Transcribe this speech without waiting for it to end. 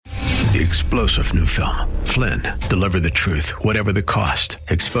The explosive new film, Flynn, deliver the truth, whatever the cost,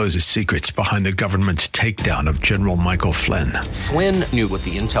 exposes secrets behind the government's takedown of General Michael Flynn. Flynn knew what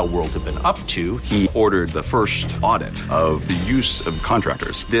the intel world had been up to. He ordered the first audit of the use of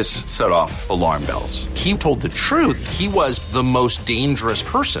contractors. This set off alarm bells. He told the truth. He was the most dangerous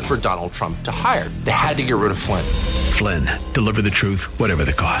person for Donald Trump to hire. They had to get rid of Flynn. Flynn, deliver the truth, whatever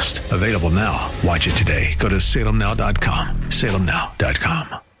the cost. Available now. Watch it today. Go to salemnow.com.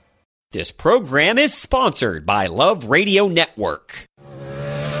 salemnow.com. This program is sponsored by Love Radio Network.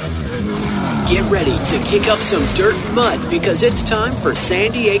 Get ready to kick up some dirt and mud because it's time for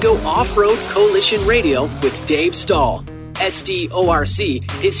San Diego Off-Road Coalition Radio with Dave Stahl.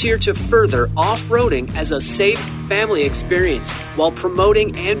 SDORC is here to further off-roading as a safe family experience while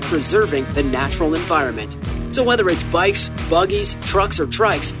promoting and preserving the natural environment. So whether it's bikes, buggies, trucks, or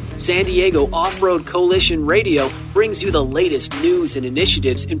trikes, San Diego Off-Road Coalition Radio brings you the latest news and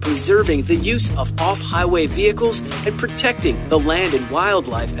initiatives in preserving the use of off-highway vehicles and protecting the land and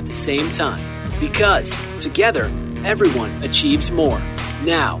wildlife at the same time. Because, together, everyone achieves more.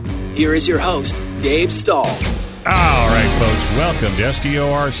 Now, here is your host, Dave Stahl. All right, folks, welcome to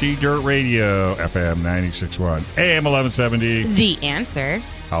SDORC Dirt Radio, FM 96.1, AM 1170. The Answer.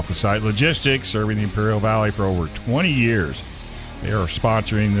 Alpha Site Logistics, serving the Imperial Valley for over 20 years. They are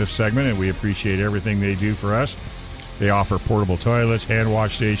sponsoring this segment, and we appreciate everything they do for us. They offer portable toilets, hand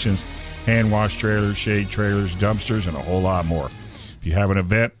wash stations, hand wash trailers, shade trailers, dumpsters, and a whole lot more. If you have an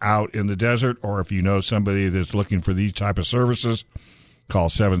event out in the desert, or if you know somebody that's looking for these type of services, call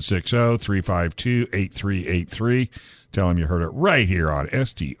 760-352-8383. Tell them you heard it right here on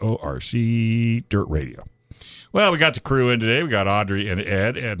SDORC Dirt Radio. Well, we got the crew in today. We got Audrey and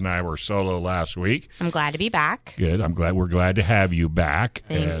Ed. Ed and I were solo last week. I'm glad to be back. Good. We're glad to have you back.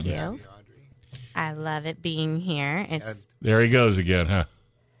 Thank you. I love it being here. There he goes again, huh?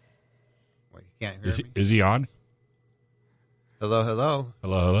 What, you can't hear me? Is he on? Hello, hello.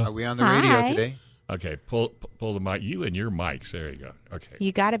 Hello, hello. Are we on the radio Hi. today? Okay, pull the mic. You and your mics. There you go. Okay.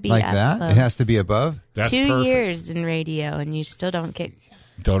 You got to be Like up that? close. It has to be above? That's 2 perfect. years in radio, and you still don't get...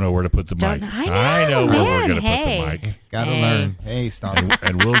 Don't know where to put the mic. I where know, we're man. going to Hey. put the mic. Gotta Hey. learn. Hey, stop it.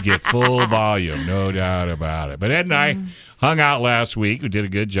 And we'll get full volume, no doubt about it. But Ed and I hung out last week. We did a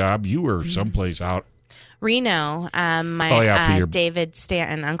good job. You were someplace out. Reno, for your... David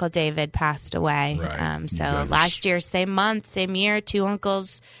Stanton, Uncle David passed away. Right. So You guys- last year, same month, same year, 2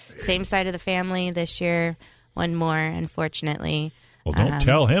 uncles, same side of the family. This year, one more, unfortunately. Well, don't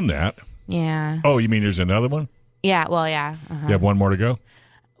tell him that. Yeah. Oh, you mean there's another one? Yeah, well, yeah. You have one more to go?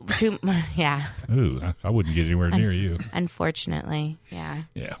 2, yeah. Ooh, I wouldn't get anywhere near you. Unfortunately, yeah.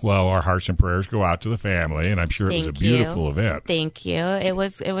 Yeah. Well, our hearts and prayers go out to the family, and I'm sure it was a Thank you. beautiful event. Thank you. It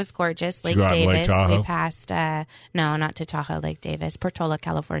was gorgeous. Lake you go out to Davis. Lake Tahoe? We passed. No, not to Tahoe. Lake Davis, Portola,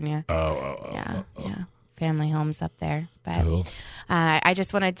 California. Oh. Yeah. Family homes up there. But Cool. I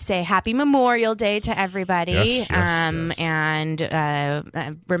just wanted to say Happy Memorial Day to everybody. Yes. And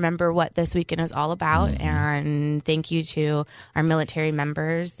remember what this weekend is all about. Mm-hmm. And thank you to our military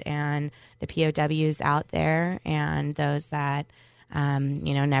members and the POWs out there and those that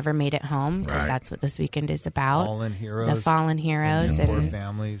never made it home, because Right. that's what this weekend is about. Fallen heroes. The fallen heroes. And poor And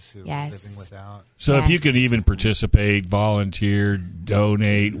families who Yes. are living without. So if you Yes. could even participate, volunteer,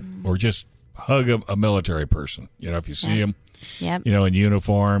 donate, or just hug a military person, if you see them, Yep. in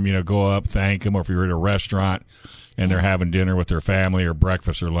uniform, go up, thank them, or if you're at a restaurant and they're having dinner with their family or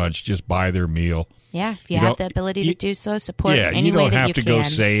breakfast or lunch, just buy their meal. Yeah, if You you have don't- the ability you- to do so, support Yeah, any you way don't that have you to can. go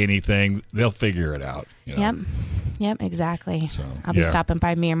say anything. They'll figure it out. Yep, exactly. So, I'll be yeah. stopping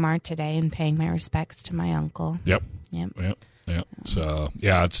by Miramar today and paying my respects to my uncle. Yep. Yep. So,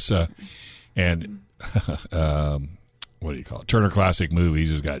 yeah, it's, and, what do you call it? Turner Classic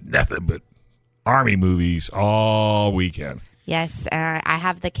Movies has got nothing but Army movies all weekend. Yes, I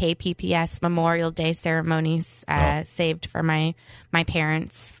have the KPPS Memorial Day ceremonies saved for my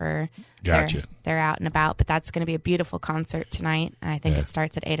parents for Gotcha. they're out and about, but that's going to be a beautiful concert tonight. I think it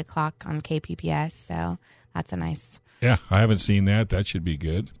starts at 8:00 on KPPS, so that's a nice. Yeah, I haven't seen that. That should be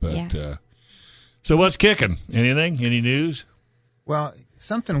good. But Yeah. so what's kicking? Anything? Any news? Well,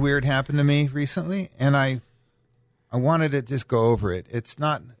 something weird happened to me recently, and I wanted to just go over it. It's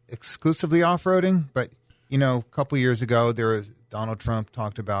not exclusively off-roading, but, a couple years ago, Donald Trump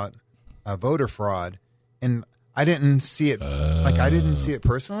talked about voter fraud, and I didn't see it. I didn't see it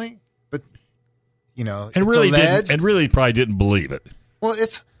personally, but, And it's really alleged. didn't. And really probably didn't believe it. Well,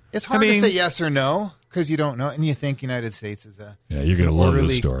 it's hard to say yes or no because you don't know, and you think United States is You're going to love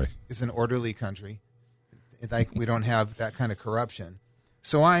this story. It's an orderly country. It's like we don't have that kind of corruption.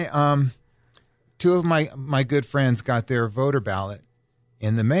 So two of my good friends got their voter ballot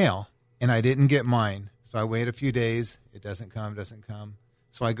in the mail, and I didn't get mine. So I wait a few days. It doesn't come.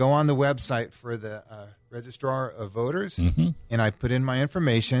 So I go on the website for the Registrar of Voters, and I put in my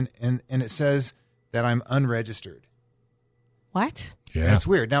information, and it says that I'm unregistered. What? Yeah. That's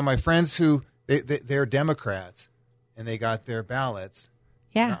weird. Now, my friends who, they're Democrats, and they got their ballots.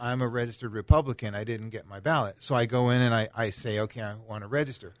 Yeah. Now, I'm a registered Republican. I didn't get my ballot. So I go in and I say, okay, I want to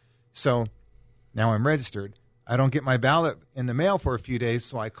register. So now I'm registered. I don't get my ballot in the mail for a few days,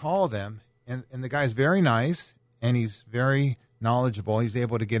 so I call them, and the guy's very nice, and he's very knowledgeable. He's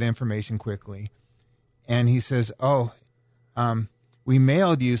able to get information quickly. And he says, we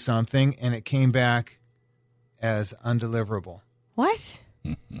mailed you something, and it came back as undeliverable. What?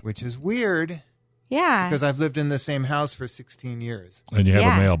 Which is weird. Yeah. Because I've lived in the same house for 16 years. And you have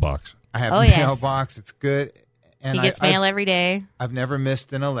Yeah. a mailbox. I have Oh, a yes. mailbox. It's good. And He gets mail every day. I've never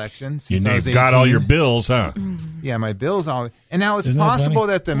missed an election You since I was 18. got all your bills, huh? Yeah, my bills always. And now it's Isn't that possible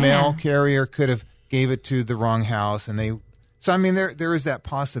funny? that the mail carrier could have gave it to the wrong house, and they. So I mean, there is that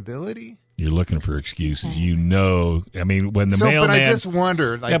possibility. You're looking for excuses. You know, I mean, when the So, mailman. but I just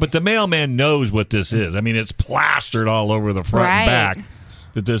wondered. Like, yeah, but the mailman knows what this is. I mean, it's plastered all over the front and Right. back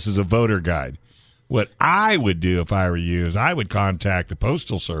that this is a voter guide. What I would do if I were you is I would contact the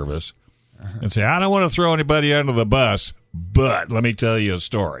Postal Service and say, I don't want to throw anybody under the bus, but let me tell you a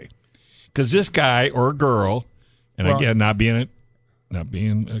story. Because this guy or girl, and Well- again, not being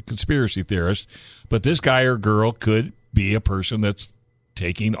a conspiracy theorist, but this guy or girl could be a person that's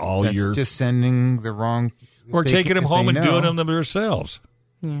taking all that's your just sending the wrong. or they- taking them if home they and doing know, them themselves.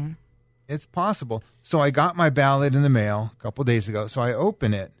 Yeah. It's possible. So I got my ballot in the mail a couple days ago. So I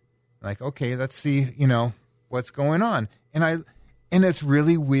open it, like, okay, let's see, what's going on. And it's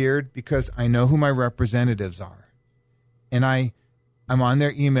really weird because I know who my representatives are, and I'm on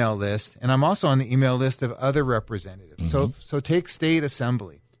their email list, and I'm also on the email list of other representatives. So take State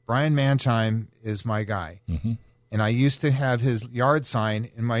Assembly. Brian Manchime is my guy, and I used to have his yard sign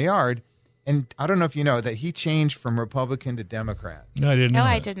in my yard. And I don't know if you know that he changed from Republican to Democrat. No, I didn't know No,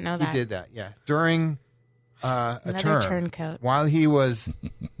 I that. didn't know He that. did that, yeah, during a Another term turncoat. while he was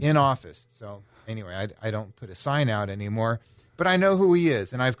in office. So anyway, I don't put a sign out anymore, but I know who he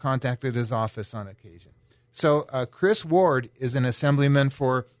is, and I've contacted his office on occasion. So Chris Ward is an assemblyman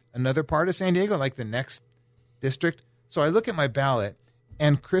for another part of San Diego, like the next district. So I look at my ballot,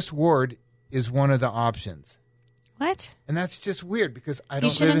 and Chris Ward is one of the options. What? And that's just weird because I You don't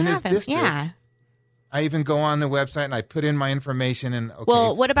live shouldn't in his have him. district. Yeah. I even go on the website and I put in my information and okay.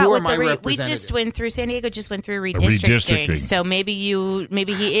 Well, what who about are with my the we representatives? just went through San Diego just went through redistricting. So maybe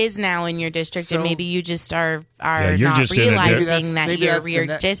he is now in your district, So- and maybe you just are you're not just in a realizing di- that maybe that's your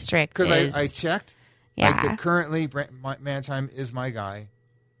the district because is. I checked. Yeah. Like that currently, Manchime is my guy,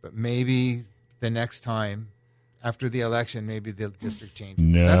 but maybe the next time after the election, maybe the district changes.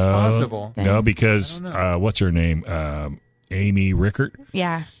 No, That's possible. No, because I don't know. what's her name? Amy Rickert.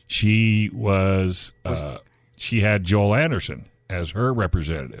 Yeah. She was. She had Joel Anderson as her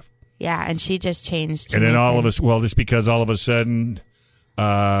representative, Yeah, and she just changed. To and then all Nathan of us. Well, just because all of a sudden,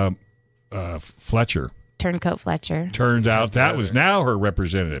 Fletcher Turncoat Fletcher turns out that was now her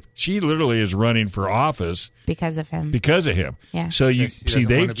representative. She literally is running for office because of him. because of him. Yeah. So you She see, doesn't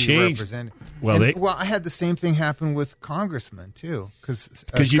they've wanna be changed. represented. Well, And, I had the same thing happen with congressmen too, because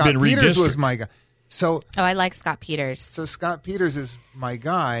you've been Peters was redistricted. my guy. So I like Scott Peters. Scott Peters is my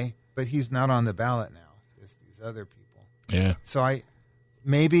guy, but he's not on the ballot now. It's these other people. Yeah. So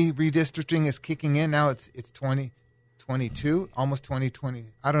maybe redistricting is kicking in now. It's 2022, almost 2020.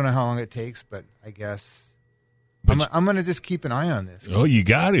 I don't know how long it takes, but I guess I'm going to just keep an eye on this. Oh, you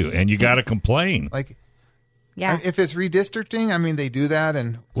got to, and you got to complain. Like, Yeah. if it's redistricting, I mean, they do that,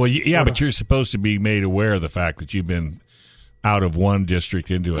 and Well, yeah, but you're supposed to be made aware of the fact that you've been out of one district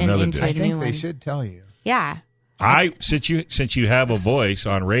into another into- I district. think new they one. should tell you. Yeah. Since you have a voice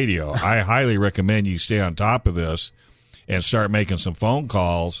on radio, I highly recommend you stay on top of this and start making some phone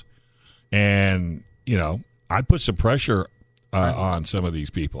calls. And I put some pressure on some of these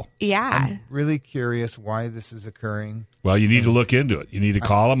people. Yeah. Really curious why this is occurring. Well, you need to look into it. You need to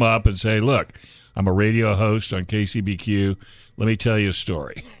call them up and say, "Look, I'm a radio host on KCBQ. Let me tell you a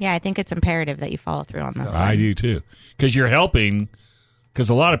story." Yeah, I think it's imperative that you follow through on this. I do too, because you're helping. Because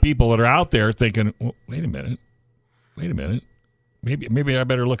a lot of people that are out there thinking, well, wait a minute, maybe I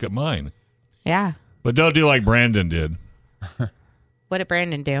better look at mine. Yeah. But don't do like Brandon did. What did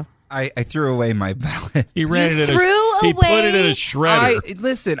Brandon do? I threw away my ballot. He ran it. He put it in a shredder.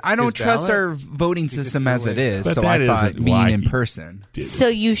 Listen, I don't His trust ballot? our voting system as it is, But so that I thought isn't being why in he person. So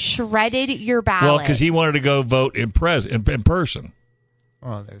you shredded your ballot. Well, because he wanted to go vote in person.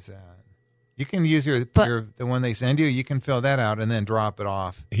 Well, there's that. You can use the one they send you. You can fill that out and then drop it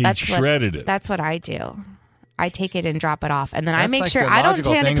off. He shredded it. That's what I do. I take it and drop it off, and then I That's make like sure the I don't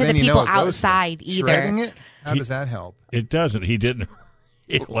logical hand it thing, to the then you know people it goes outside either. Shredding it? How does that help? It doesn't. He didn't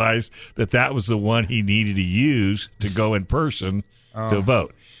realize that was the one he needed to use to go in person to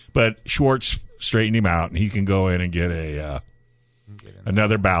vote. But Schwartz straightened him out, and he can go in and get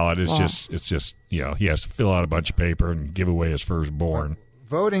another ballot. It's just he has to fill out a bunch of paper and give away his firstborn.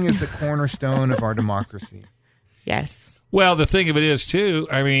 Voting is the cornerstone of our democracy. Yes. Well, the thing of it is, too,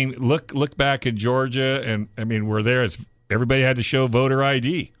 I mean, look back in Georgia, and, I mean, we're there. Everybody had to show voter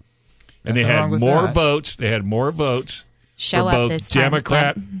ID. And they had more votes. They had more votes show for up both this time,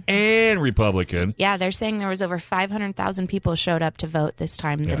 Democrat and Republican. Yeah, they're saying there was over 500,000 people showed up to vote this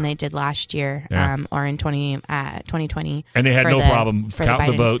time than they did last year or in 2020. And they had no problem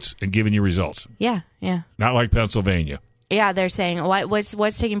counting the votes and giving you results. Yeah. Not like Pennsylvania. Yeah, they're saying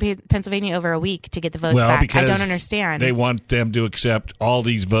what's taking Pennsylvania over a week to get the votes well, back? Because I don't understand. They want them to accept all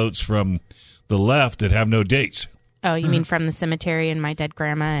these votes from the left that have no dates. Oh, you mean from the cemetery and my dead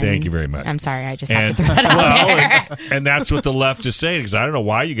grandma? And thank you very much. I'm sorry, I just have to throw that out there. And that's what the left is saying, because I don't know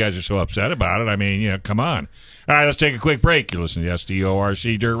why you guys are so upset about it. I mean, come on. All right, let's take a quick break. You're listening to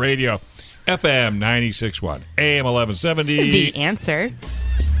SDORC Dirt Radio, FM 96.1, AM 1170. The Answer.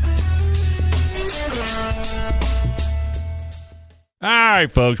 All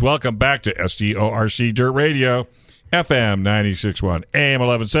right, folks, welcome back to SDORC Dirt Radio, FM 96.1, AM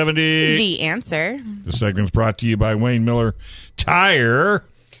 1170. The Answer. The segment's brought to you by Wayne Miller Tire.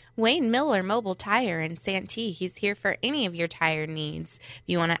 Wayne Miller Mobile Tire in Santee. He's here for any of your tire needs. If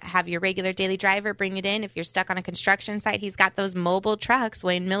you want to have your regular daily driver, bring it in. If you're stuck on a construction site, he's got those mobile trucks.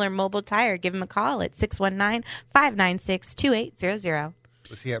 Wayne Miller Mobile Tire. Give him a call at 619-596-2800.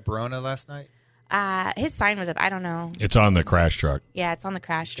 Was he at Verona last night? His sign was up. I don't know. It's on the crash truck. Yeah, it's on the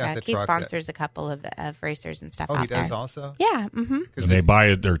crash truck. He sponsors a couple of racers and stuff out there. Oh, he does also? Yeah. Mm-hmm. And they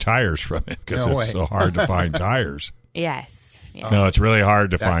buy their tires from him because it's so hard to find tires. Yes. Yeah. No, it's really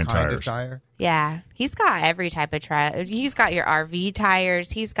hard to find kind tires. Of tire? Yeah. He's got every type of tire. He's got your RV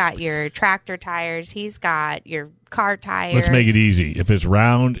tires. He's got your tractor tires. He's got your car tire. Let's make it easy. If it's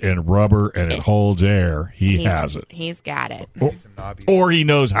round and rubber and it holds air, he has it. He's got it. Or he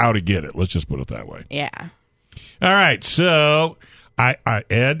knows how to get it. Let's just put it that way. Yeah. All right. So,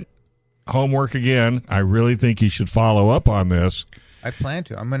 Ed, homework again. I really think you should follow up on this. I plan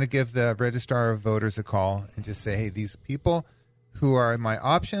to. I'm going to give the Registrar of Voters a call and just say, hey, these people who are my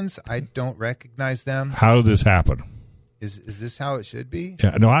options, I don't recognize them. How did this happen? Is this how it should be?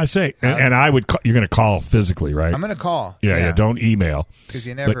 Yeah, no, I say, and I would. You're going to call physically, right? I'm going to call. Yeah. Don't email because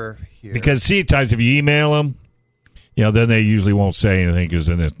you never hear. Because see, at times if you email them, then they usually won't say anything because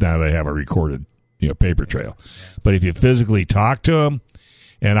then now they have a recorded, paper trail. Yeah. But if you physically talk to them,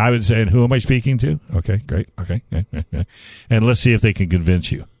 and I would say, and who am I speaking to? Okay, great. Okay, and let's see if they can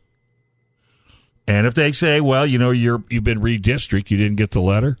convince you. And if they say, well, you've been redistricted, you didn't get the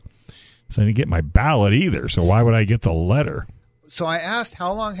letter. So I didn't get my ballot either. So why would I get the letter? So I asked,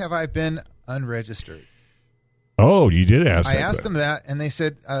 how long have I been unregistered? Oh, you did ask that. I asked them that, and they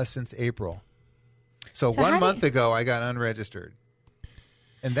said since April. So 1 month ago, I got unregistered.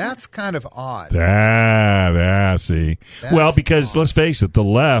 And that's kind of odd. See. Well, because let's face it, the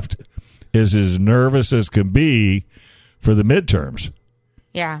left is as nervous as can be for the midterms.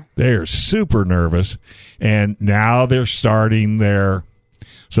 Yeah. They're super nervous, and now they're starting their...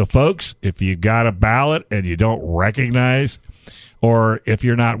 So, folks, if you got a ballot and you don't recognize, or if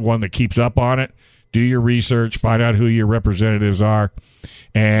you're not one that keeps up on it, do your research, find out who your representatives are,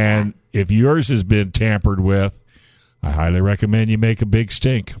 and if yours has been tampered with, I highly recommend you make a big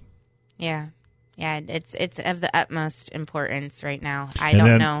stink. Yeah. Yeah, it's of the utmost importance right now. I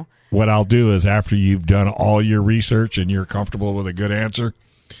don't know. What I'll do is after you've done all your research and you're comfortable with a good answer,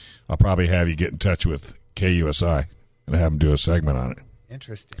 I'll probably have you get in touch with KUSI and have them do a segment on it.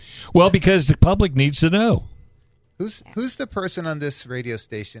 Interesting. Well, because the public needs to know. Who's the person on this radio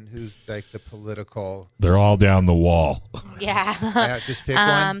station who's like the political? They're all down the wall. Yeah. Just pick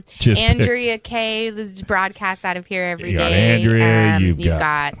one. Andrea Kay. This broadcasts out of here every day. You got Andrea. You've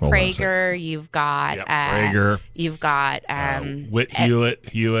got Prager. You've got Prager. You've got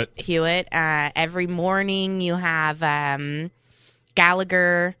Hewitt. Every morning you have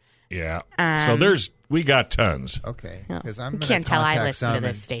Gallagher. Yeah. So we got tons. Okay. Because I'm can't tell I listen to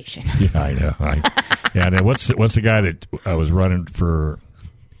this station. Yeah, I know. And then what's the guy that was running for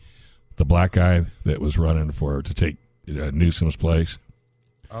the black guy that was running to take Newsom's place?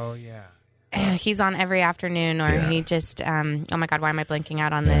 Oh yeah. He's on every afternoon, or he just. Oh my God, why am I blanking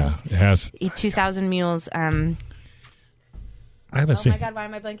out on this? It has 2,000 Mules. I haven't Oh seen. my God, why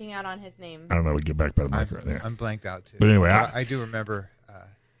am I blanking out on his name? I don't know. We get back by the mic right there. I'm blanked out too. But anyway, I do remember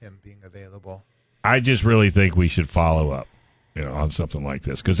him being available. I just really think we should follow up, on something like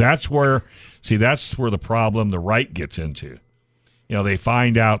this, because that's where the problem the right gets into. They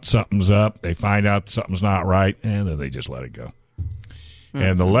find out something's up, they find out something's not right, and then they just let it go. Mm-hmm.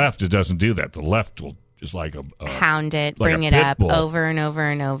 And the left, it doesn't do that. The left will just like hound it, like bring it up over and over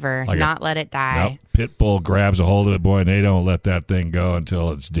and over, like not let it die. Nope, pit bull grabs a hold of it, boy, and they don't let that thing go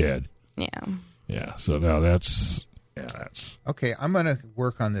until it's dead. Yeah. Yeah. So no, that's okay. I'm going to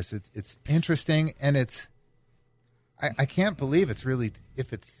work on this. It's interesting, and I can't believe it's really,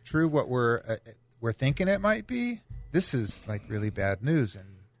 if it's true what we're thinking it might be. This is like really bad news, and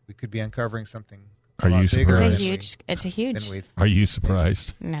we could be uncovering something. Are you surprised? It's a huge. Are you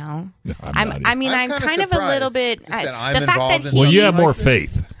surprised? No. I'm kind of a little bit. I'm the fact that well, you have more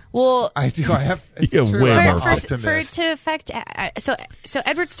faith. Well, I do. I have. You have way more optimist. For it to affect. So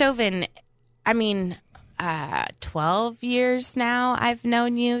Edward Stoven. 12 years now I've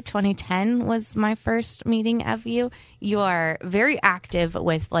known you. 2010 was my first meeting of you. You are very active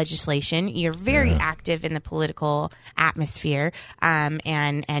with legislation. You're very active in the political atmosphere,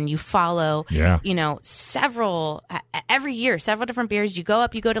 and you follow, several every year, several different beers. You go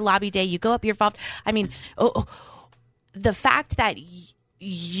up, you go to lobby day, you go up, you're involved. The fact that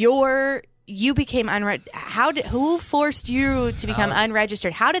you became unregistered. Who forced you to become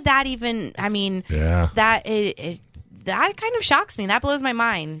unregistered? How did that even? That kind of shocks me. That blows my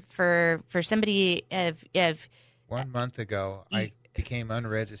mind for somebody of 1 month ago. I became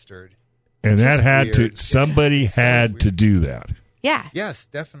unregistered, and that had weird. Somebody had to do that. Yeah. Yes,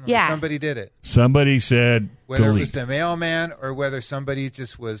 definitely. Yeah. Somebody did it. Somebody said whether delete. It was the mailman or whether somebody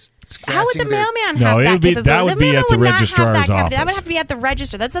just was scratching. How would the mailman have that capability? That would be at the registrar's office. That would have to be at the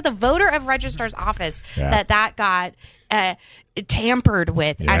register. That's at the voter of registrar's office that got tampered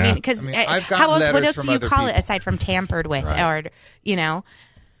with. Yeah. I mean, because what else do you call it aside from tampered with, right. or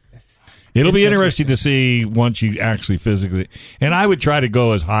It'll be interesting to see once you actually physically. And I would try to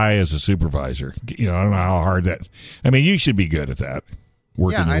go as high as a supervisor. I don't know how hard that. I mean, you should be good at that.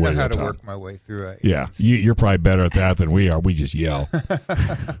 Working your I know way how to work my way through it. Yeah, you're probably better at that than we are. We just yell,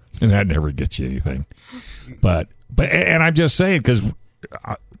 and that never gets you anything. But I'm just saying, because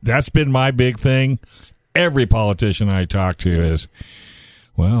that's been my big thing. Every politician I talk to is,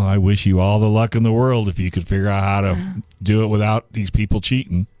 well, I wish you all the luck in the world if you could figure out how to do it without these people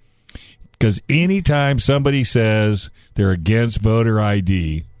cheating. Because anytime somebody says they're against voter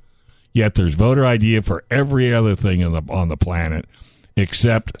ID, yet there's voter ID for every other thing on the planet,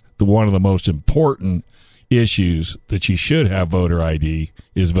 except one of the most important issues that you should have voter ID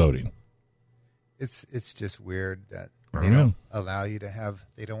is voting. It's just weird that they don't allow you to have.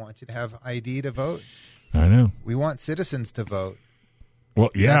 They don't want you to have ID to vote. I know. We want citizens to vote. Well,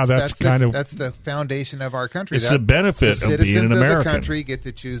 yeah, that's the foundation of our country. It's the benefit of being an American. Citizens of the country get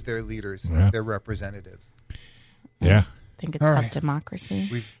to choose their leaders, their representatives. Yeah. I think it's called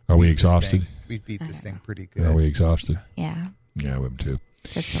democracy. Are we exhausted? We've beat this thing pretty good. Are we exhausted? Yeah. Yeah, we too.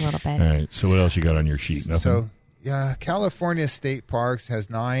 Just a little bit. All right. So what else you got on your sheet? Nothing? So, yeah, California State Parks has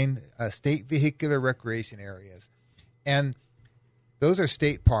 9 state vehicular recreation areas. And those are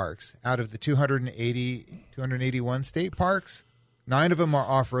state parks. Out of the 281 state parks, 9 of them are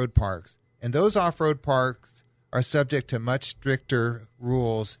off-road parks. And those off-road parks are subject to much stricter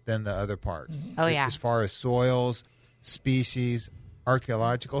rules than the other parks. Oh, yeah. As far as soils, species,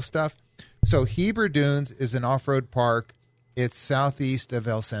 archaeological stuff. So Heber Dunes is an off-road park. It's southeast of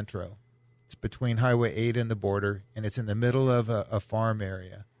El Centro. It's between Highway 8 and the border, and it's in the middle of a farm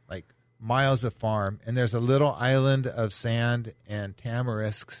area, like miles of farm. And there's a little island of sand and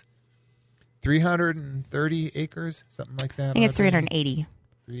tamarisks. 330 acres, something like that. I think it's 380.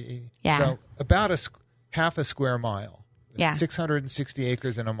 380. Yeah. So about half a square mile. Yeah. 660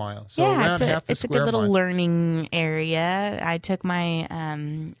 acres in a mile. So yeah, around half a it's square a good little mile. learning area. I took my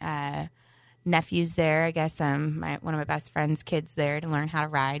nephews there. I guess one of my best friend's kids there to learn how to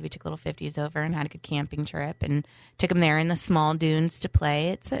ride. We took little 50s over and had a good camping trip and took them there in the small dunes to play.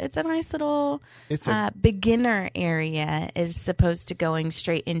 It's a nice little beginner area as opposed to going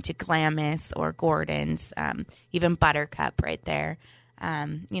straight into Glamis or Gordon's, even Buttercup right there.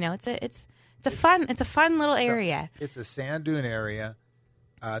 It's a fun little area. So it's a sand dune area.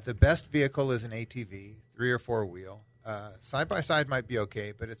 The best vehicle is an ATV, 3 or 4 wheel. Side by side might be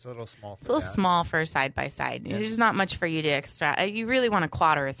okay, but it's a little small. It's a little small for a side by side. There's not much for you to extra. You really want a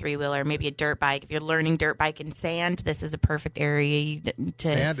quad or a 3-wheeler, maybe a dirt bike. If you're learning dirt bike and sand, this is a perfect area to.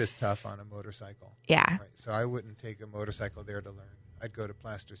 Sand is tough on a motorcycle. Yeah. Right. So I wouldn't take a motorcycle there to learn. I'd go to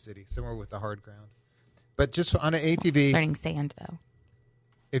Plaster City, somewhere with the hard ground. But just on an ATV, Learning sand, though.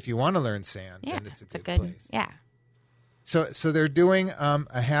 if you want to learn sand, Yeah, then it's a good place. Yeah. So they're doing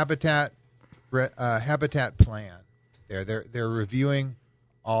a habitat plan. They're reviewing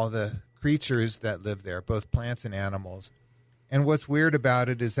all the creatures that live there, both plants and animals. And what's weird about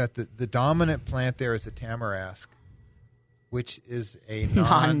it is that the dominant plant there is a tamarask, which is a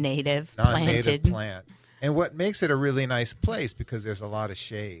non-native plant. And what makes it a really nice place because there's a lot of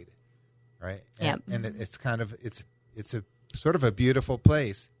shade, right? And it's kind of it's a sort of a beautiful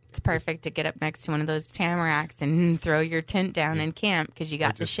place. It's perfect to get up next to one of those tamaracks and throw your tent down and camp because you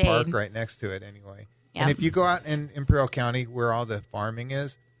got the just shade. Park right next to it anyway. Yep. And if you go out in Imperial County where all the farming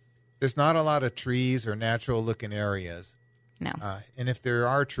is, there's not a lot of trees or natural looking areas. No. And if there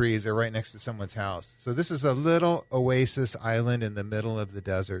are trees, they're right next to someone's house. So this is a little oasis island in the middle of the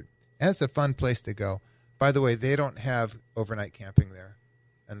desert. And it's a fun place to go. By the way, they don't have overnight camping there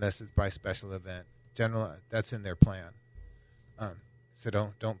unless it's by special event. Generally, that's in their plan. So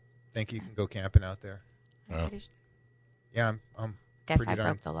don't think you can go camping out there. Oh. Yeah, I'm Guess pretty I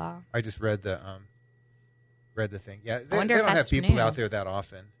darn. broke the law. I just read the thing. Yeah, they wonder don't if have that's people new. out there that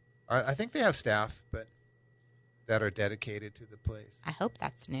often. I think they have staff, but that are dedicated to the place. I hope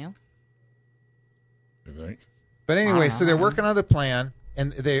that's new. You think? But anyway, so they're working on the plan,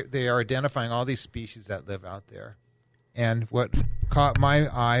 and they are identifying all these species that live out there. And what caught my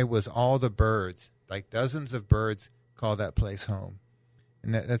eye was all the birds, like dozens of birds call that place home.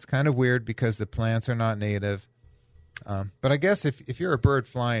 And that's kind of weird because the plants are not native. But I guess if you're a bird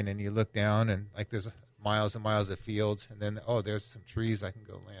flying and you look down and like there's miles and miles of fields, and then, there's some trees I can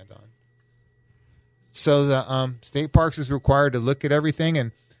go land on. So the state parks is required to look at everything,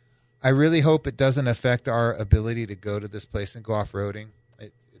 and I really hope it doesn't affect our ability to go to this place and go off-roading.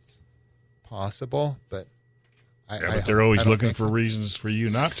 It's possible, but but they're always looking for reasons for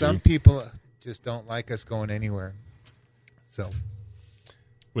you not to. Some people just don't like us going anywhere. So,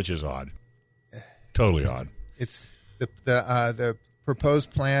 which is odd. Totally odd. It's the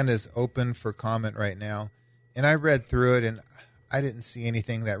proposed plan is open for comment right now, and I read through it, and I didn't see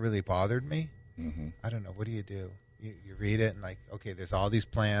anything that really bothered me. Mm-hmm. I don't know. What do? You read it and like, okay, there's all these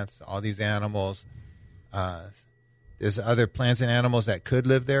plants, all these animals. There's other plants and animals that could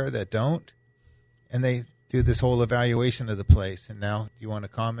live there that don't, and they do this whole evaluation of the place. And now, do you want to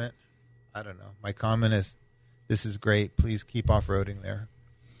comment? I don't know. My comment is, this is great. Please keep off-roading there.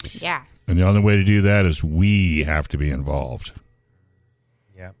 Yeah. And the only way to do that is we have to be involved.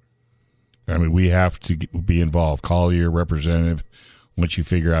 Yeah. I mean, we have to be involved. Call your representative once you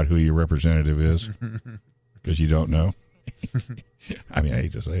figure out who your representative is, because you don't know. I mean, I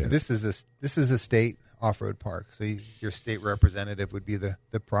hate to say it. This is a state off-road park, so your state representative would be the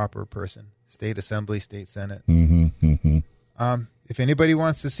proper person. State Assembly, State Senate. Mm-hmm, mm-hmm. If anybody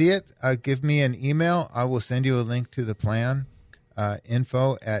wants to see it, give me an email. I will send you a link to the plan.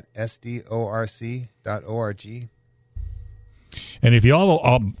 info@sdorc.org. And if you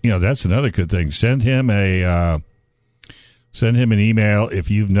all, that's another good thing. Send him an email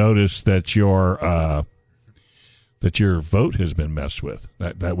if you've noticed that your vote has been messed with.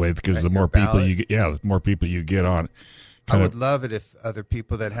 That way, because the more people you get, the more people you get on. I would love it if other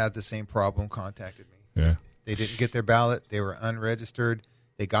people that had the same problem contacted me. Yeah. They didn't get their ballot. They were unregistered.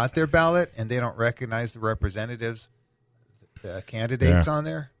 They got their ballot, and they don't recognize the representatives, the candidates on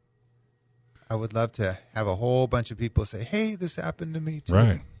there. I would love to have a whole bunch of people say, hey, this happened to me too.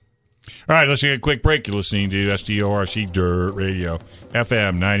 Right. All right, let's take a quick break. You're listening to SDORC Dirt Radio,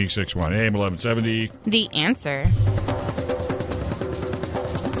 FM 96.1, AM 1170. The Answer.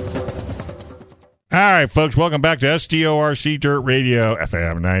 All right, folks, welcome back to SDORC Dirt Radio,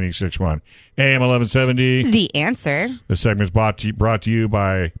 FM 96.1, AM 1170. The Answer. The segment's brought to you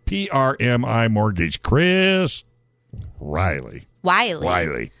by PRMI Mortgage. Chris Wiley.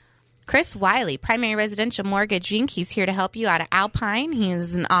 Chris Wiley, Primary Residential Mortgage Inc. He's here to help you out of Alpine.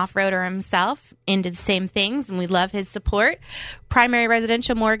 He's an off-roader himself, into the same things, and we love his support. Primary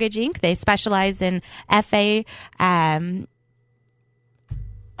Residential Mortgage Inc. They specialize in FA.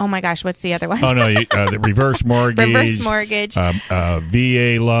 Oh my gosh, what's the other one? Oh no, the reverse mortgage,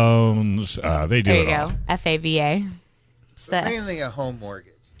 VA loans. They do it all. There you go, FAVA. It's mainly a home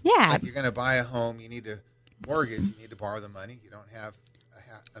mortgage. Yeah, like you're going to buy a home, you need to mortgage. You need to borrow the money. You don't have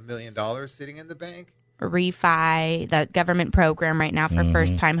 $1 million sitting in the bank. Refi, the government program right now for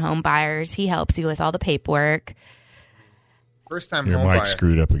first-time home buyers. He helps you with all the paperwork. First-time Your home buyer. mic's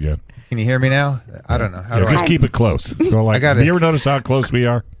screwed up again. Can you hear me now? I don't know. Just keep it close. Go like, have you ever noticed how close we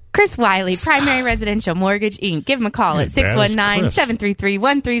are? Chris Wiley, Primary Residential Mortgage Inc. Give him a call at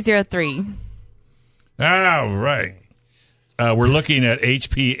 619-733-1303. All right. We're looking at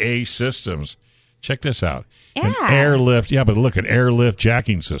HPA Systems. Check this out. Yeah. An airlift. Yeah, but look, an airlift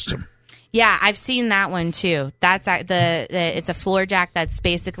jacking system. Yeah, I've seen that one too. That's it's a floor jack that's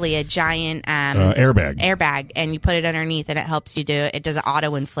basically a giant airbag, and you put it underneath, and it helps you do it. It does an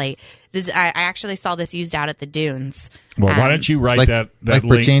auto inflate. I actually saw this used out at the dunes. Well, why don't you write that like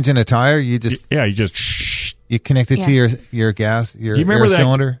link? For changing a tire? You just you connect it to your gas your air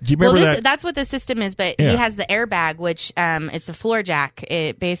cylinder. Do you remember that? That's what the system is, but he has the airbag, which it's a floor jack.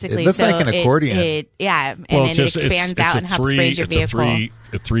 It basically looks like an accordion. It expands out and helps raise your vehicle. It's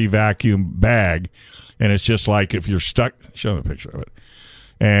a three vacuum bag, and it's just like if you're stuck. Show me a picture of it.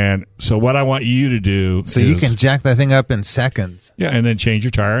 And so what I want you to do is you can jack that thing up in seconds. Yeah, and then change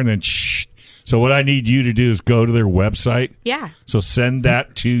your tire, and then So what I need you to do is go to their website. Yeah. So send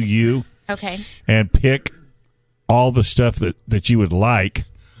that to you. Okay. And pick all the stuff that you would like.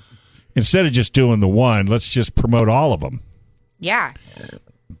 Instead of just doing the one, let's just promote all of them. Yeah.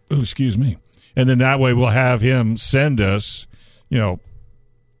 Oh, excuse me. And then that way we'll have him send us,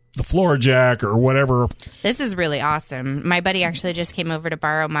 the floor jack or whatever. This is really awesome. My buddy actually just came over to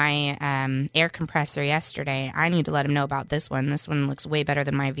borrow my air compressor yesterday. I need to let him know about this one. This one looks way better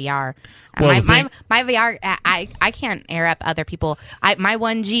than my VR. My VR, I can't air up other people. My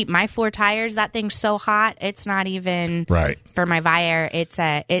one Jeep, my 4 tires, that thing's so hot. It's not even right for my VR. It's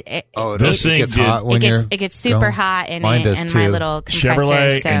this thing gets hot when it gets super hot in Mine it, does and too. my little compressor.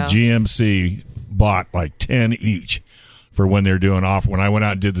 Chevrolet and GMC bought like 10 each for when they're doing off. When I went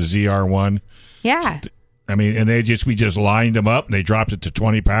out and did the ZR1. Yeah. I mean, and we just lined them up and they dropped it to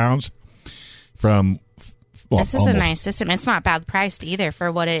 20 pounds from. Well, this is almost. A nice system. It's not bad priced either for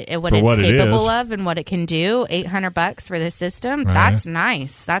what it's capable of and what it can do. $800 for the system. Right. That's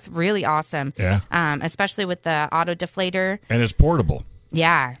nice. That's really awesome. Yeah. Especially with the auto deflator. And it's portable.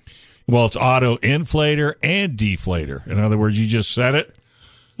 Yeah. Well, it's auto inflator and deflator. In other words, you just set it.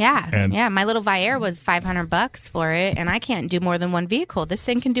 Yeah. My little Viair was $500 for it, and I can't do more than one vehicle. This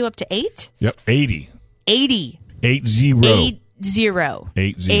thing can do up to 8. Yep, 80. 80. 80.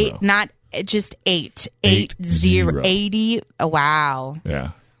 80. Not just 8. 80. Oh, wow.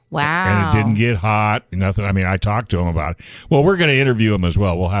 Yeah. Wow. And it didn't get hot. Nothing. I mean, I talked to him about it. Well, we're going to interview him as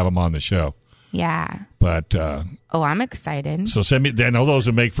well. We'll have him on the show. Yeah. But I'm excited. So send me. I know those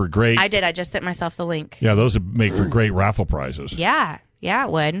would make for great. I did. I just sent myself the link. Yeah, those would make for great raffle prizes. Yeah,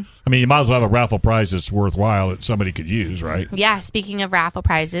 it would. I mean, you might as well have a raffle prize that's worthwhile that somebody could use, right? Yeah. Speaking of raffle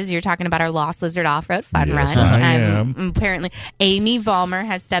prizes, you're talking about our Lost Lizard Off-Road Fun Run. I am. Apparently, Amy Vollmer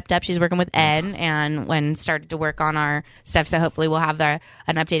has stepped up. She's working with Ed and started to work on our stuff. So hopefully we'll have an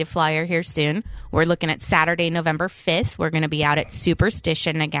updated flyer here soon. We're looking at Saturday, November 5th. We're going to be out at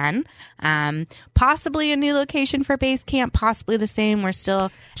Superstition again. Possibly a new location for base camp, possibly the same. We're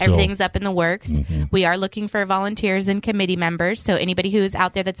still everything's up in the works. Mm-hmm. We are looking for volunteers and committee members. So anybody who is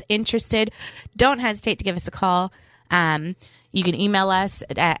out there that's interested, don't hesitate to give us a call. You can email us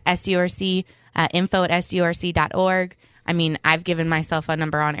at SDRC, info@sdrc.org. I mean, I've given my cell phone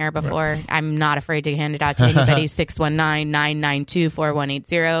number on air before. Right. I'm not afraid to hand it out to anybody.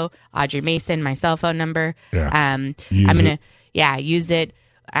 619-992-4180. Audrey Mason, my cell phone number. Yeah. I'm going to use it.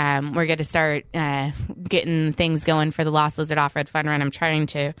 We're going to start getting things going for the Lost Lizard Off-Road Fun Run. I'm trying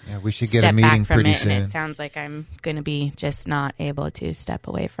to we should get a meeting pretty soon. And it sounds like I'm going to be just not able to step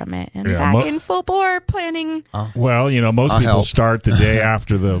away from it and back in full bore planning. Well, most people start the day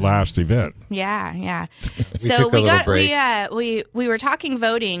after the last event. Yeah. So we were talking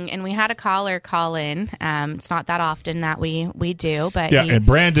voting, and we had a caller call in. It's not that often that we do, but and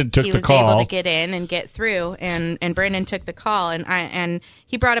Brandon took the call. He was able to get in and get through, and Brandon took the call, and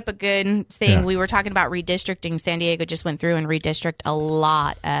he brought up a good thing. Yeah. We were talking about redistricting. San Diego just went through and redistricted a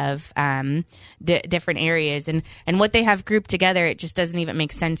lot of different areas, and what they have grouped together, it just doesn't even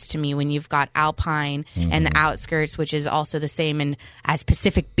make sense to me when you've got Alpine and the outskirts, which is also the same as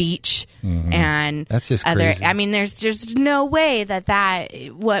Pacific Beach, and that's just crazy. I mean, there's just no way that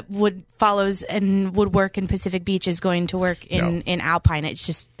what would follows and would work in Pacific Beach is going to work in Alpine. It's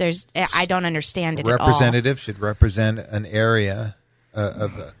just I don't understand it at all. Representative should represent an area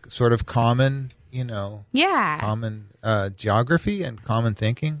of a sort of common, common geography and common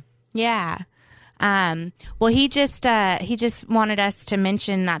thinking. Yeah. Well, he just wanted us to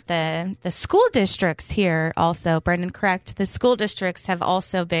mention that the school districts here also, Brendan, correct? The school districts have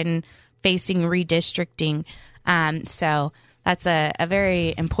also been facing redistricting. So that's a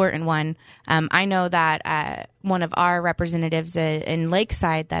very important one. I know that one of our representatives in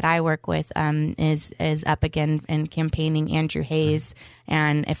Lakeside that I work with is up again in campaigning, Andrew Hayes.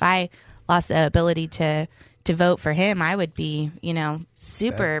 And if I lost the ability to vote for him, I would be,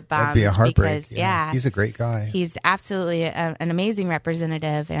 super bummed. That'd be a heartbreak. Because, he's a great guy. He's absolutely an amazing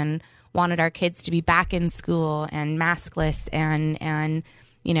representative, and wanted our kids to be back in school and maskless, and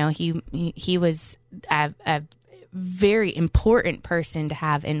he was a very important person to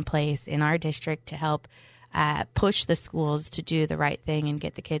have in place in our district to help push the schools to do the right thing and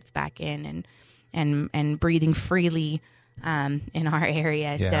get the kids back in and breathing freely in our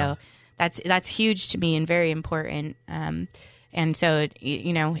area. Yeah. So that's huge to me and very important. And so,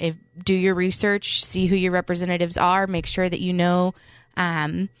 do your research, see who your representatives are, make sure that you know.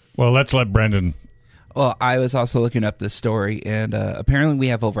 Well, let's let Brendan. Well, I was also looking up this story, and apparently we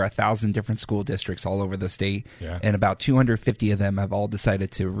have over 1,000 different school districts all over the state, and about 250 of them have all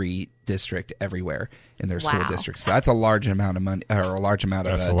decided to redistrict everywhere in their school districts. So that's a large amount of money, or a large amount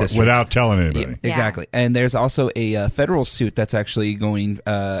of districts. Without telling anybody. Yeah, exactly. And there's also a federal suit that's actually going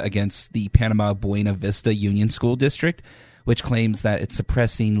against the Panama Buena Vista Union School District, which claims that it's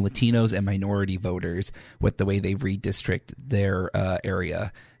suppressing Latinos and minority voters with the way they redistrict their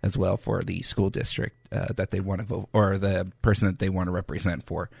area as well for the school district that they want to vote, or the person that they want to represent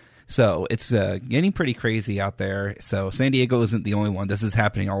for. So it's getting pretty crazy out there. So San Diego isn't the only one. This is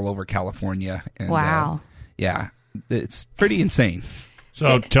happening all over California. And, wow. Yeah, it's pretty insane.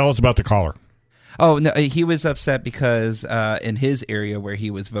 So tell us about the caller. Oh, no, he was upset because in his area where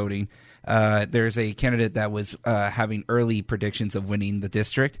he was voting, there's a candidate that was having early predictions of winning the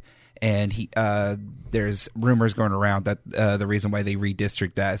district, and there's rumors going around that the reason why they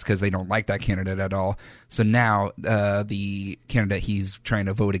redistrict that is because they don't like that candidate at all. So now the candidate he's trying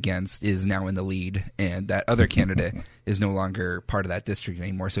to vote against is now in the lead, and that other candidate is no longer part of that district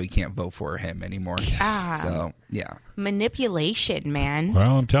anymore, so he can't vote for him anymore. So, yeah. Manipulation, man.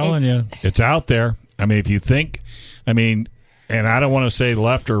 Well, I'm telling you, it's out there. I mean, if you think, and I don't want to say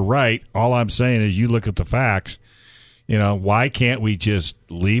left or right. All I'm saying is you look at the facts. Why can't we just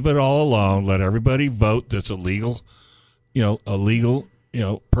leave it all alone, let everybody vote that's a legal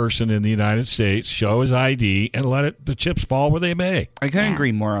person in the United States, show his ID, and let the chips fall where they may. I couldn't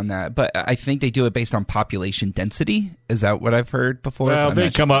agree more on that, but I think they do it based on population density. Is that what I've heard before? Well,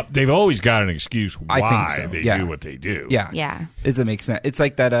 they've always got an excuse why they do what they do. Yeah. It makes sense. It's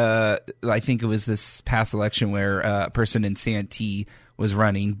like that, I think it was this past election where a person in Santee was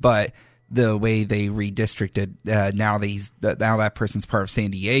running, but the way they redistricted, now that person's part of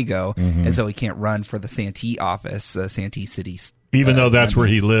San Diego, and so he can't run for the Santee office, Santee City. Even though that's where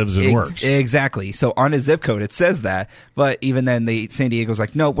he lives and works. Exactly. So on his zip code, it says that. But even then, San Diego's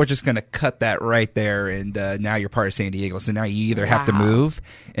like, no, we're just going to cut that right there, and now you're part of San Diego. So now you either have to move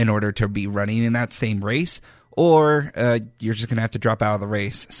in order to be running in that same race, or you're just going to have to drop out of the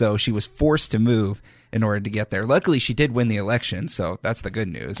race. So she was forced to move in order to get there. Luckily, she did win the election, so that's the good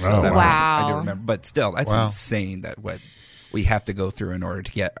news. So I do remember. But still, that's insane that what we have to go through in order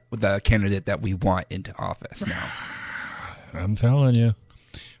to get the candidate that we want into office now. I'm telling you.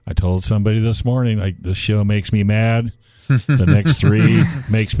 I told somebody this morning, this show makes me mad. The next 3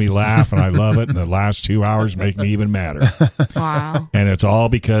 makes me laugh, and I love it. And the last 2 hours make me even madder. Wow. And it's all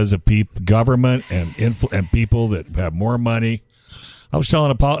because of government and people that have more money. I was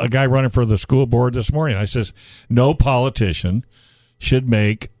telling a guy running for the school board this morning, I says, no politician should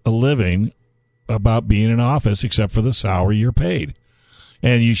make a living about being in office except for the salary you're paid.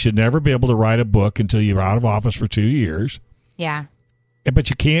 And you should never be able to write a book until you're out of office for 2 years. Yeah. But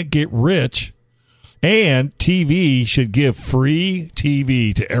you can't get rich. And TV should give free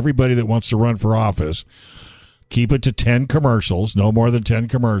TV to everybody that wants to run for office. Keep it to 10 commercials, no more than 10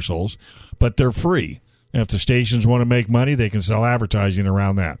 commercials, but they're free. And if the stations want to make money, they can sell advertising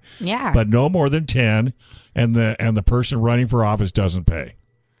around that. Yeah. But no more than 10, and the person running for office doesn't pay.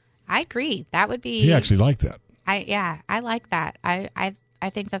 I agree. That would be... He actually liked that. I like that. I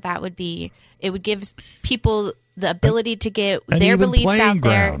think that would be... It would give people the ability to get their beliefs out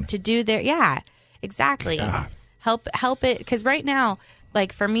there, to do their... Yeah, exactly. God. Help it. Because right now,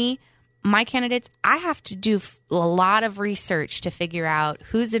 like for me, my candidates, I have to do a lot of research to figure out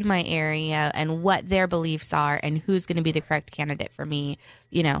who's in my area and what their beliefs are and who's going to be the correct candidate for me,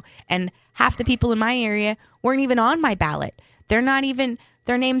 and half the people in my area weren't even on my ballot. Their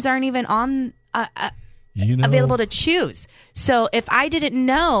names aren't even on available to choose. So if I didn't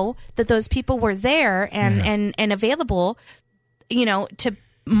know that those people were there and available, to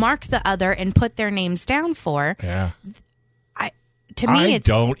mark the other and put their names down for, I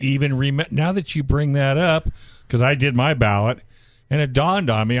don't even remember, now that you bring that up, because I did my ballot, and it dawned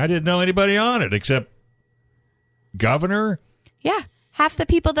on me I didn't know anybody on it except governor. Yeah. Half the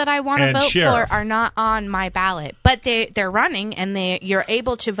people that I want to vote sheriff for are not on my ballot, but they're running, and you're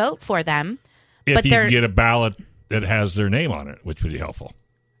able to vote for them. If but you can get a ballot that has their name on it, which would be helpful.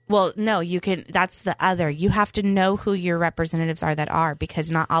 Well, no, you can. That's the other. You have to know who your representatives are that are, because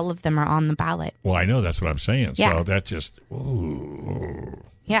not all of them are on the ballot. Well, I know that's what I'm saying. Yeah. So that just,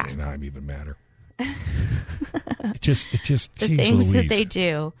 Yeah. Okay, now I'm even madder. It just, The geez things Louise. that they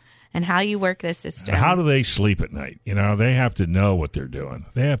do and how you work the system. How do they sleep at night? They have to know what they're doing.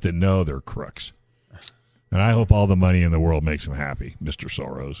 They have to know they're crooks. And I hope all the money in the world makes them happy, Mr.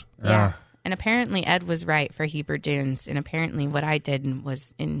 Soros. Yeah. And apparently Ed was right for Heber Dunes, and apparently what I did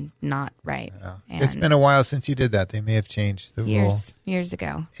was not right. And It's been a while since you did that. They may have changed the rule. years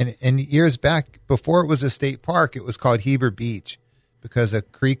ago. And years back, before it was a state park, it was called Heber Beach because a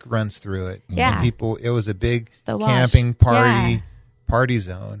creek runs through it. Yeah. And it was a big The wash. camping party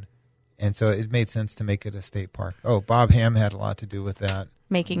zone. And so it made sense to make it a state park. Oh, Bob Ham had a lot to do with that.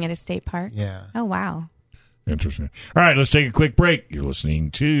 Making it a state park? Yeah. Oh, wow. Interesting. All right, let's take a quick break. You're listening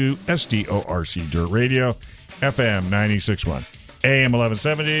to SDORC Dirt Radio, FM 96.1, AM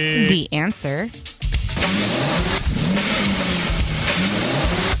 1170. The Answer.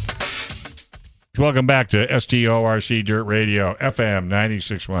 Welcome back to SDORC Dirt Radio, FM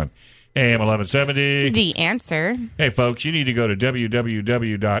 96.1, AM 1170. The Answer. Hey, folks, you need to go to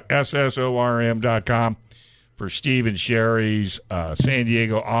www.ssorm.com for Steve and Sherry's San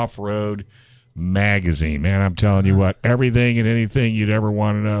Diego Off-Road Magazine. Man, I'm telling you what, everything and anything you'd ever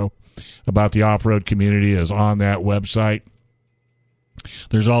want to know about the off-road community is on that website.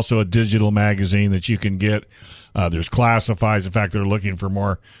 There's also a digital magazine that you can get. There's classifieds. In fact, they're looking for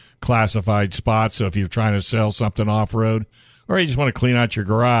more classified spots. So if you're trying to sell something off-road or you just want to clean out your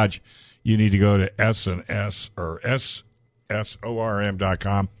garage, you need to go to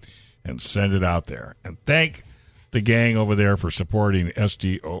ssorm.com and send it out there. And thank the gang over there for supporting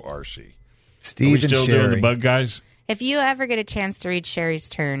SDORC. Steve Are we and still Sherry. doing the bug guys? If you ever get a chance to read Sherry's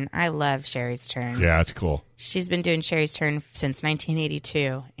Turn, I love Sherry's Turn. Yeah, that's cool. She's been doing Sherry's Turn since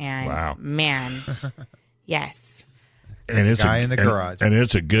 1982. And Wow. man, yes. And it's Guy in the garage. And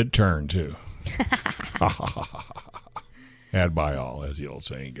it's a good turn, too. Had by all, as the old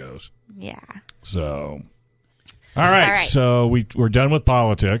saying goes. Yeah. So, all right. So we're done with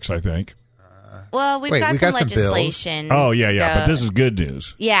politics, I think. Well, we've Wait, got we some got some bills. legislation. Oh, yeah. But this is good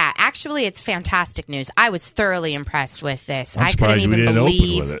news. Yeah, actually, it's fantastic news. I was thoroughly impressed with this. I'm I couldn't surprised we even didn't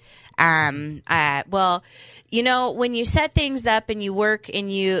believe. open with it. Well, when you set things up and you work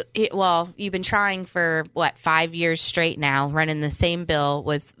and you've been trying for 5 years straight now, running the same bill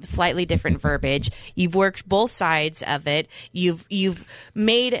with slightly different verbiage. You've worked both sides of it. You've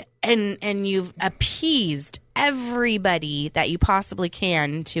made and you've appeased everybody that you possibly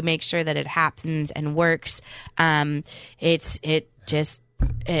can to make sure that it happens and works.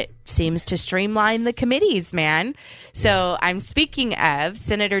 It seems to streamline the committees, man. So I'm speaking of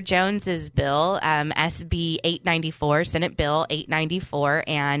Senator Jones's bill, SB 894, Senate Bill 894,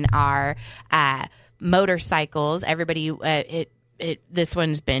 and our motorcycles. Everybody, this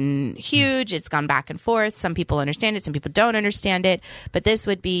one's been huge. It's gone back and forth. Some people understand it. Some people don't understand it. But this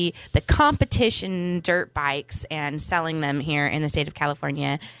would be the competition dirt bikes and selling them here in the state of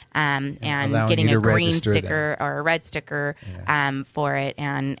California, and getting a green sticker or a red sticker for it,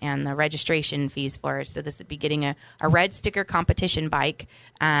 and the registration fees for it. So this would be getting a red sticker competition bike.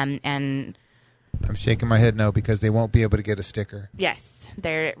 And I'm shaking my head no, because they won't be able to get a sticker. yes.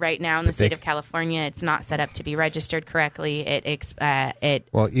 They're right now in the state of California. It's not set up to be registered correctly. Even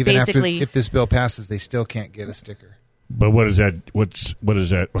basically, if this bill passes, they still can't get a sticker. But what is that? What is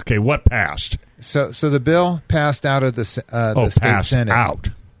that? Okay, what passed? So the bill passed out of the state passed Senate. out.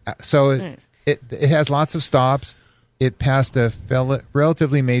 So it has lots of stops. It passed a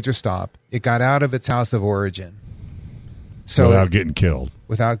relatively major stop. It got out of its house of origin. So without getting killed.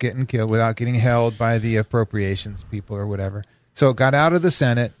 Without getting killed, without getting held by the appropriations people or whatever. So it got out of the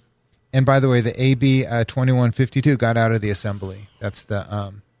Senate, and by the way, the AB 2152 got out of the Assembly. That's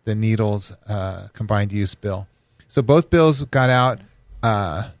the Needles combined use bill. So both bills got out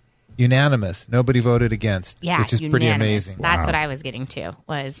unanimous. Nobody voted against, which is pretty amazing. That's what I was getting to,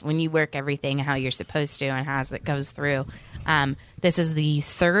 was when you work everything how you're supposed to and how it goes through. This is the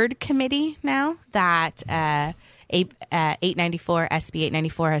third committee now that 894, SB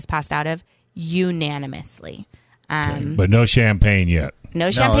 894 has passed out of unanimously. But no champagne yet.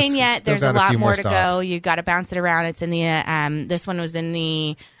 No champagne yet. There's a lot more to go. You got to bounce it around. It's in the this one was in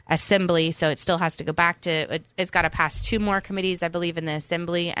the Assembly, so it still has to go back to. It's got to pass two more committees, I believe, in the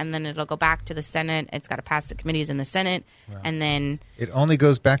Assembly, and then it'll go back to the Senate. It's got to pass the committees in the Senate, and then it only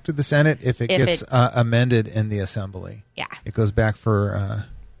goes back to the Senate if it gets amended in the Assembly. Yeah, it goes back for.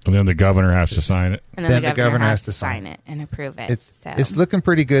 And then the governor has to sign it. And then the governor has to sign it and approve it. It's looking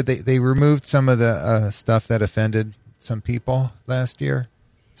pretty good. They removed some of the stuff that offended some people last year.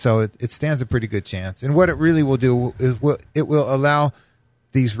 So it stands a pretty good chance. And what it really will do is it will allow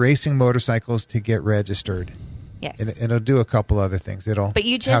these racing motorcycles to get registered. Yes. And it'll do a couple other things. But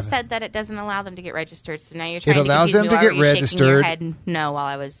you just said that it doesn't allow them to get registered. So now you're trying it allows them to get registered. Your head no while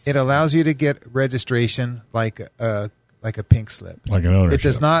I was. It allows you to get registration like a pink slip. Like an ownership. It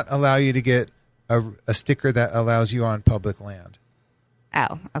does not allow you to get a sticker that allows you on public land.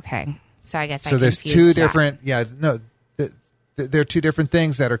 Oh, okay. So I guess so there's two different. Yeah, no, there are two different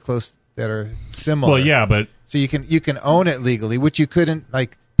things that are close, that are similar. Well, yeah, but so you can own it legally, which you couldn't.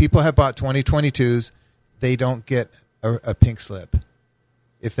 Like people have bought 2022s, they don't get a pink slip.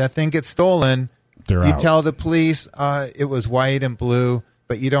 If that thing gets stolen, they're you out. tell the police it was white and blue,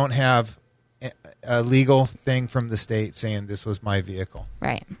 but you don't have a legal thing from the state saying this was my vehicle.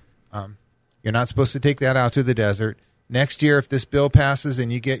 Right. You're not supposed to take that out to the desert. Next year, if this bill passes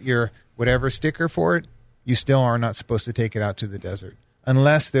and you get your whatever sticker for it, you still are not supposed to take it out to the desert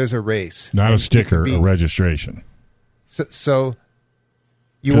unless there's a race. Not a sticker, a registration. So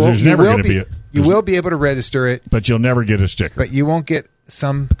you 'Cause will, there's you never will gonna be, be a- you will be able to register it, But you'll never get a sticker. but you won't get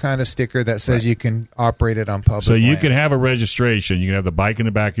some kind of sticker that says you can operate it on public So you land. can have a registration. You can have the bike in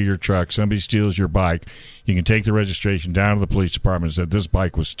the back of your truck. Somebody steals your bike. You can take the registration down to the police department and say, this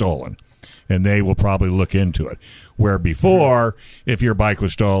bike was stolen. And they will probably look into it. Where before, if your bike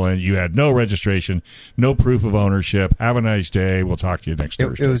was stolen, you had no registration, no proof of ownership. Have a nice day. We'll talk to you next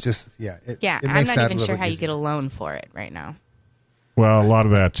Thursday. It was just, Yeah, it I'm makes not that even a little sure how you easier. get a loan for it right now. Well, a lot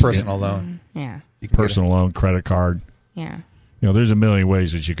of that's Personal loan. Yeah. You can get personal loan, credit card. Yeah. You know, there's a million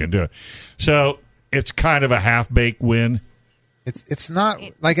ways that you can do it. So it's kind of a half-baked win. It's not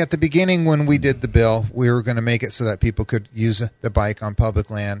like at the beginning when we did the bill, we were going to make it so that people could use the bike on public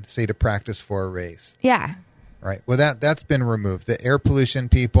land, say to practice for a race. Yeah. Right. Well, that's been removed. The air pollution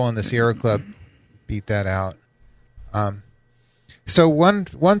people and the Sierra Club beat that out. So one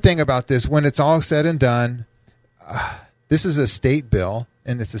thing about this, when it's all said and done, this is a state bill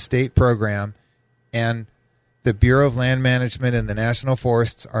and it's a state program, and the Bureau of Land Management and the National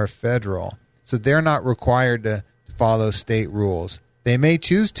Forests are federal, so they're not required to follow state rules. They may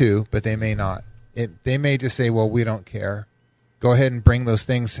choose to, but they may not. They may just say, well, we don't care. Go ahead and bring those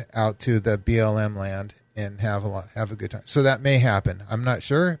things out to the BLM land and have a good time. So that may happen. I'm not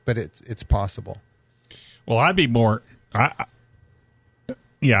sure, but it's possible. Well, I'd be more...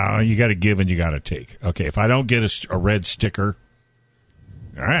 yeah, you got to give and you got to take. Okay, if I don't get a red sticker,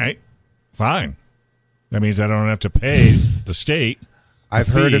 all right, fine. That means I don't have to pay the state. I've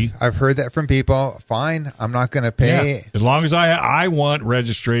heard that from people. Fine, I'm not going to pay. Yeah, as long as I want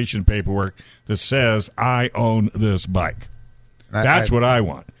registration paperwork that says I own this bike. That's what I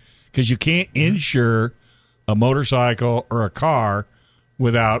want. Because you can't insure a motorcycle or a car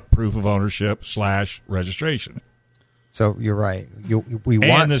without proof of ownership / registration. So you're right. We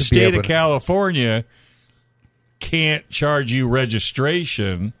want and the to state be able of California can't charge you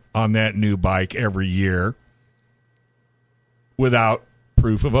registration on that new bike every year without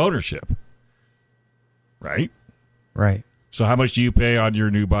proof of ownership. Right? Right. So how much do you pay on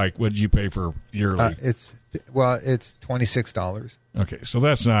your new bike? What did you pay for yearly? It's $26. Okay, so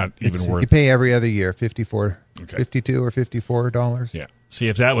that's not even worth. You pay every other year, $52 or $54. Yeah. See,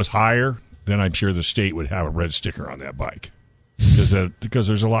 if that was higher, then I'm sure the state would have a red sticker on that bike because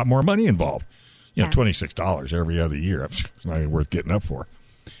there's a lot more money involved. You know, $26 every other year. It's not even worth getting up for.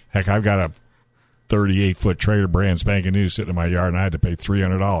 Heck, I've got a 38-foot trailer, brand spanking new, sitting in my yard, and I had to pay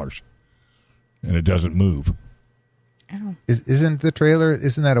 $300, and it doesn't move. Oh. Isn't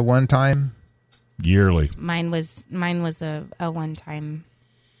that a one-time? Yearly. Mine was a one-time.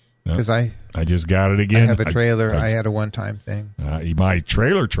 Because I just got it again. I have a trailer. I had a one-time thing. My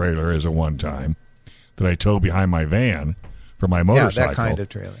trailer is a one-time that I tow behind my van for my motorcycle. Yeah, that kind of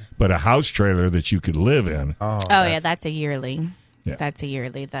trailer. But a house trailer that you could live in. Oh yeah, that's a yearly. Yeah. That's a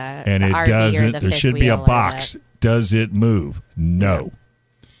yearly. And the it RV doesn't. or the There fifth should be a wheel or box. Does it move? No.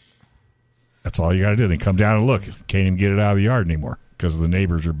 That's all you got to do. Then come down and look. Can't even get it out of the yard anymore because the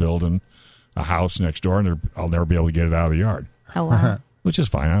neighbors are building a house next door, and I'll never be able to get it out of the yard. Oh wow. Which is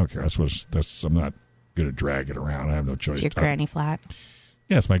fine. I don't care. I'm not going to drag it around. I have no choice. It's your granny flat.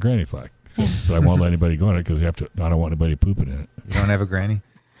 Yeah, it's my granny flat. But I won't let anybody go in it because I don't want anybody pooping in it. You don't have a granny?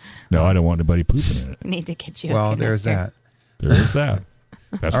 No, I don't want anybody pooping in it. We need to get you. Well, a there's that. There is that.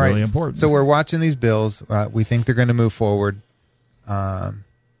 That's all really right, important. So we're watching these bills. We think they're going to move forward. I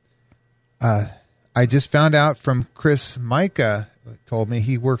just found out from Chris Micah, told me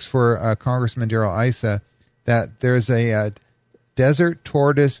he works for Congressman Darrell Issa, that there's a desert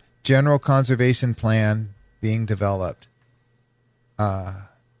tortoise general conservation plan being developed.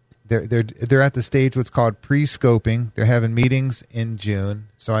 they're at the stage what's called pre-scoping. They're having meetings in June.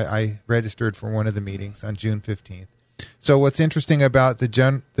 So I registered for one of the meetings on June 15th. So what's interesting about the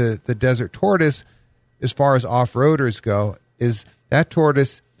desert tortoise, as far as off-roaders go, is that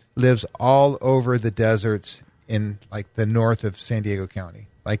tortoise lives all over the deserts in like the north of San Diego County,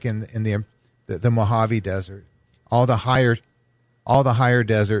 like in the Mojave Desert, all the higher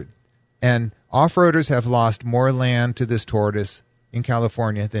desert. And off-roaders have lost more land to this tortoise in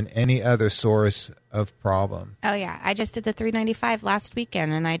California than any other source of problem. Oh, yeah. I just did the 395 last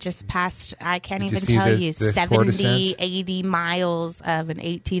weekend, and I just passed, I can't Did you even see tell the you, tortoise 70, fence? 80 miles of an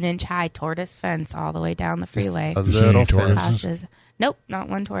 18-inch high tortoise fence all the way down the freeway. A little fence. Passes. Nope, not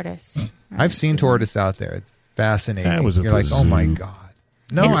one tortoise. I've seen tortoise out there. It's fascinating. That was at You're the like, oh my zoo. God.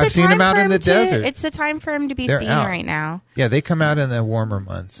 No, It's the I've seen time them out for in the him desert. It's the time for him to be They're seen out. right now. Yeah, they come out in the warmer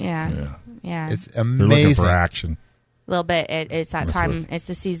months. Yeah. It's They're looking amazing. for action. A little bit. It's that That's time. It's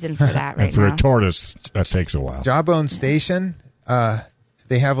the season for that right And for now. a tortoise, that takes a while. Jawbone Station,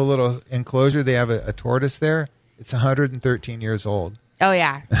 they have a little enclosure. They have a tortoise there. It's 113 years old. Oh,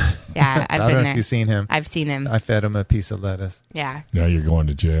 yeah. Yeah, I've I been don't know there. if you've seen him. I've seen him. I fed him a piece of lettuce. Yeah. Now you're going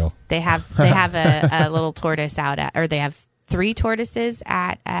to jail. They have a little tortoise out at, or they have 3 tortoises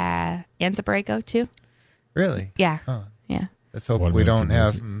at Anza Borrego too. Really? Yeah. Oh. Yeah. Let's hope One we minute don't to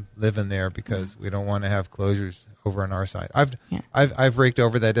have visit. them living there because we don't want to have closures over on our side. I've raked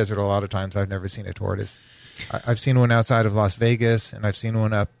over that desert a lot of times. I've never seen a tortoise. I've seen one outside of Las Vegas, and I've seen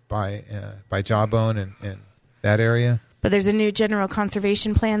one up by Jawbone and that area. But there's a new general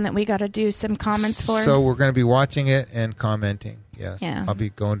conservation plan that we got to do some comments for. So we're going to be watching it and commenting. Yes. Yeah. I'll be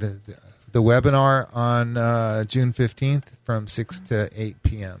going to the webinar on June 15th from 6 to 8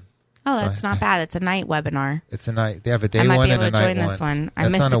 p.m. Oh, that's not bad. It's a night webinar. It's a night. They have a day I might one be able and to a join night this one. one. I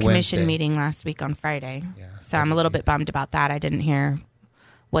That's missed on the a commission Wednesday. meeting last week on Friday. Yeah, So I'm a little bit bummed about that. I didn't hear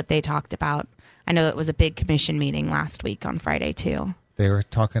what they talked about. I know it was a big commission meeting last week on Friday, too. They were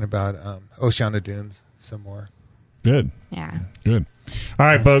talking about Oceana Dunes some more. Good. Yeah. Good. All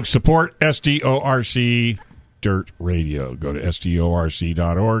right, folks. Support SDORC Dirt Radio. Go to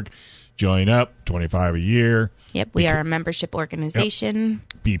SDORC.org. Join up. $25 a year. Yep, we are a membership organization.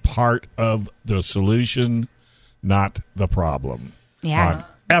 Be part of the solution, not the problem. Yeah.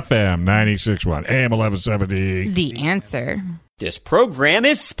 On FM 96.1, AM 1170. The answer. This program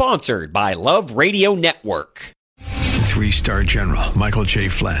is sponsored by Love Radio Network. 3-star General Michael J.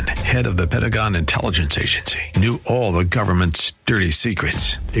 Flynn, head of the Pentagon Intelligence Agency, knew all the government's dirty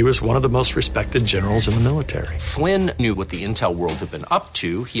secrets. He was one of the most respected generals in the military. Flynn knew what the intel world had been up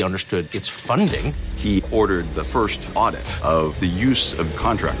to. He understood its funding. He ordered the first audit of the use of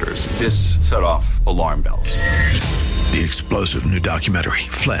contractors. This set off alarm bells. The explosive new documentary,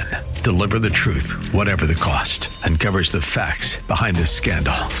 Flynn, Deliver the Truth, Whatever the Cost, uncovers the facts behind this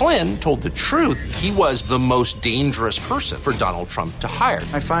scandal. Flynn told the truth. He was the most dangerous person for Donald Trump to hire.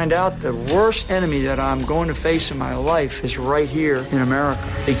 I find out the worst enemy that I'm going to face in my life is right here in America.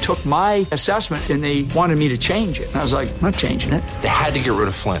 They took my assessment and they wanted me to change it. And I was like, I'm not changing it. They had to get rid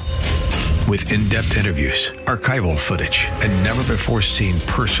of Flynn. With in-depth interviews, archival footage, and never-before-seen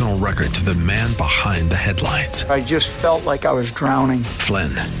personal records of the man behind the headlines. I just felt like I was drowning. Flynn,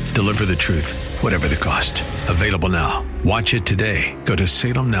 Deliver the Truth, Whatever the Cost. Available now. Watch it today. Go to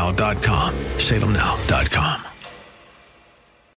salemnow.com. salemnow.com.